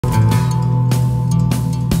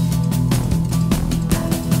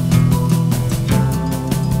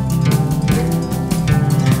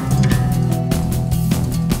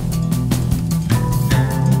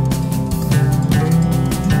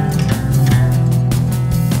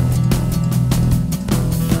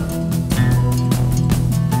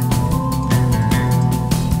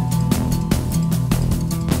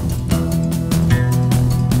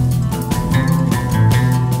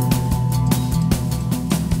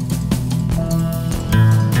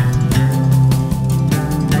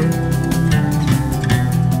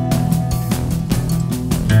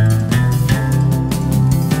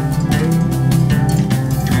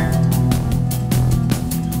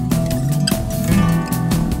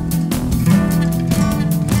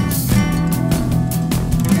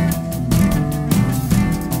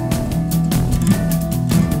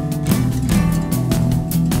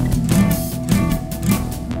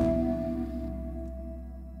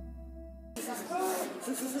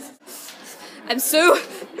I'm so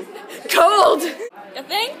cold. You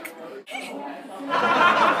think?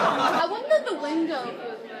 I wonder if the window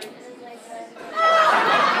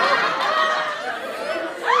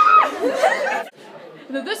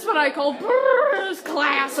This is what I call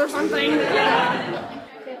class or something.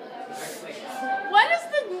 When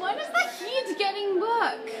is the heat getting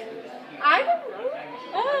back? I don't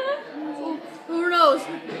know. Who knows?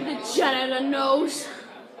 The janitor knows.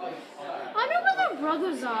 I know where their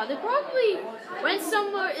brothers are. They probably went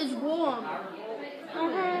somewhere is warm.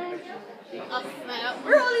 We're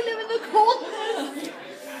only living the coldness.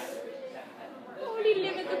 Only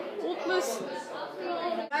live in the coldness.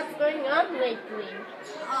 What's going on lately?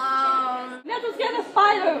 Let us get a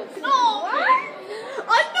spider. No!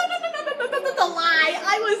 No, that's a lie. I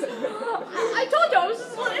told you I was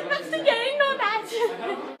just investigating, no that.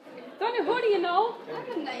 Don't you, who do you know?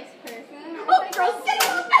 I'm a nice person. Oh, girls, get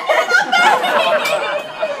off my head!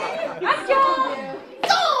 Go!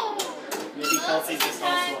 Maybe Kelsey's just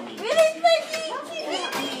also a me. Really, Becky?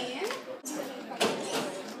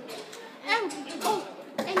 And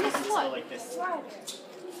guess what? Like this.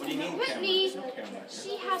 What do you mean? Whitney, Camera? There's no camera.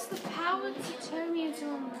 she has the power to turn me into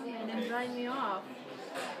a mermaid and drive me off.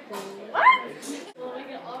 What?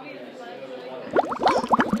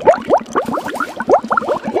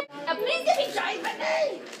 Now please give me giant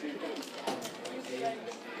Whitney!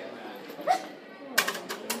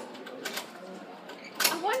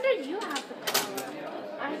 I wonder you have the power.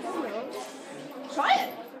 I don't know. Try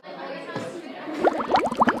it.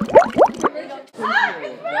 Ah,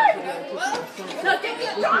 it's mine! No, give me a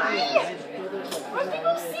try! Where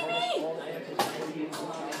people see me?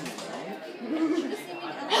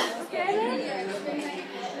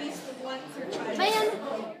 Man.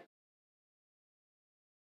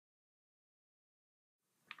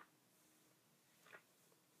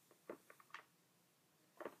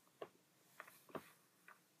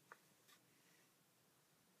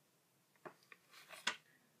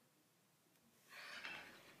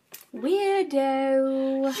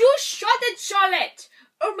 Weirdo. You shut it, Charlotte!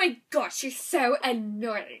 Oh my gosh, she's so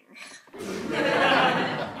annoying.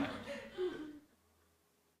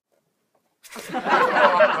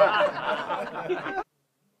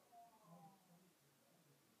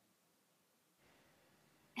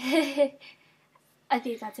 I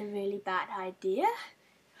think that's a really bad idea.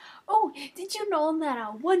 Oh, did you know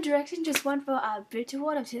that One Direction just won for Brit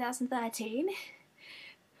Award of 2013?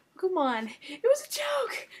 Come on, it was a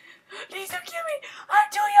joke. Please don't kill me. I'm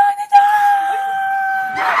too young to die.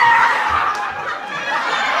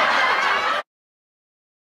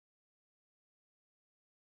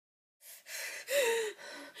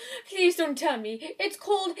 Please don't tell me it's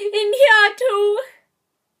cold in here too.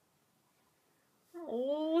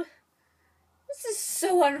 Oh, this is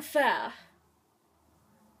so unfair.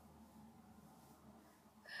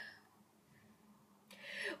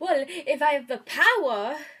 Well, if I have the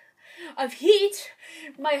power of heat,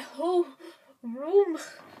 my whole room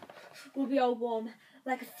will be all warm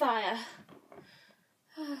like a fire.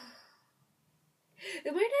 It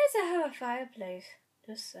would be nice to have a fireplace,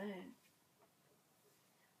 just saying.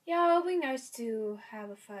 Yeah, it would be nice to have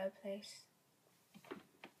a fireplace.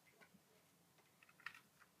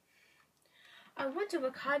 I wonder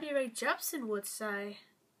what Cardi Rae Jepsen would say.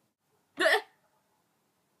 Not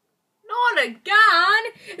again!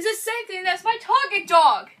 It's the same thing, that's my target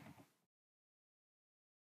dog!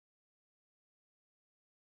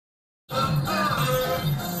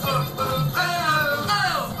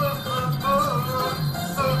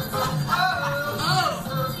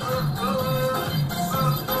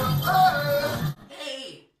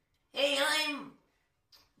 Hey, I'm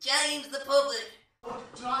James the Public.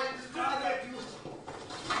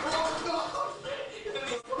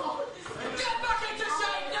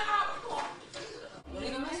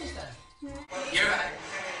 You're right.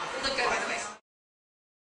 Look good, by the way.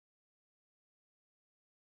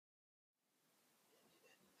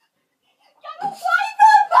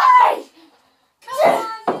 Come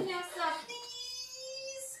on, Vanessa,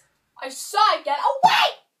 please! I saw it, get away!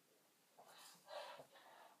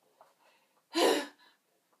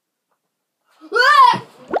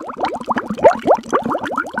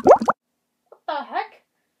 What the heck?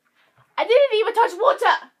 I didn't even touch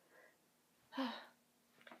water!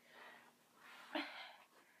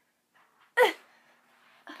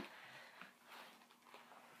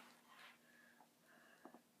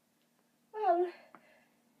 Well,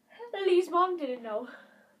 at least Mom didn't know.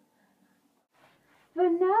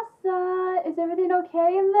 Vanessa, is everything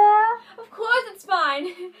okay in there? Of course it's fine.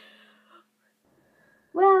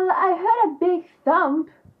 Well, I heard a big thump.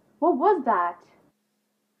 What was that?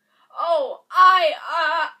 Oh, I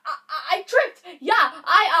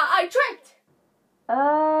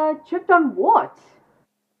Tripped on what?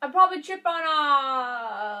 I probably tripped on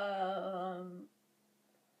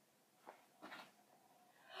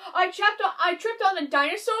I tripped on a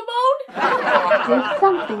dinosaur bone. There's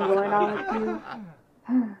something going on with you.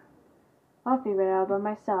 I'll figure it out by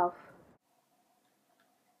myself.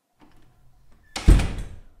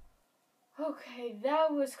 Okay,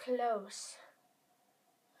 that was close.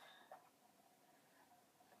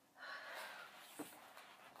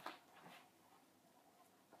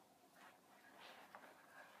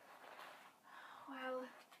 Well,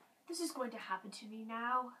 this is going to happen to me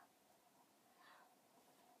now.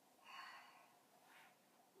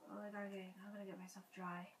 Oh, I'm gonna get myself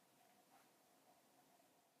dry.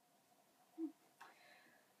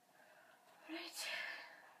 Right.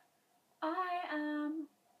 I am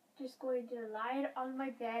just going to lie on my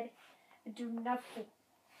bed and do nothing.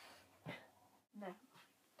 No.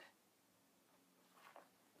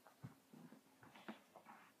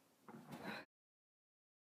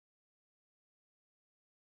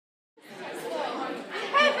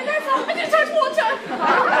 Hey, Vanessa! I didn't touch water!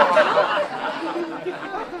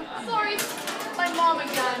 Sorry, my mom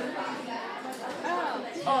again.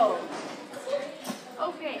 Oh.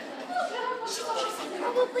 Okay. She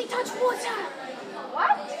probably touched water.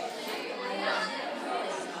 What?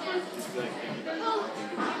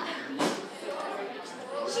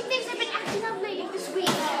 She thinks I've been acting up lately this week.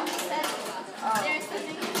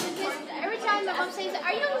 Every time my mom says,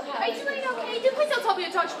 Are you doing okay? Please don't tell me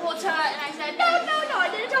you touched water. And I said, No, I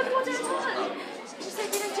didn't touch water at all. She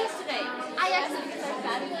said, did it yesterday. I accidentally said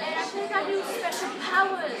that. And I think I do special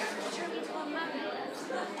powers to turn me into a mermaid.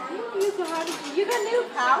 You got new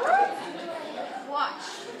powers? Watch.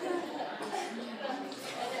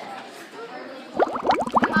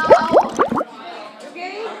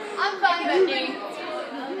 Okay? I'm fine bending.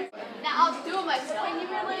 Now I'll do it myself. Can you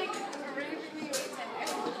really?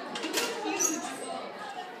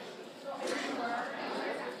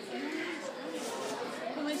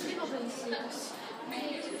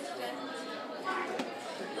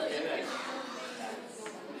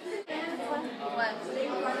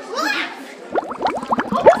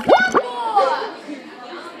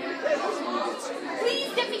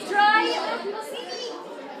 Please get me dry. See me.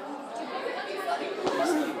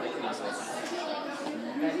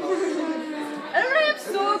 And I'm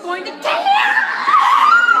so going to tell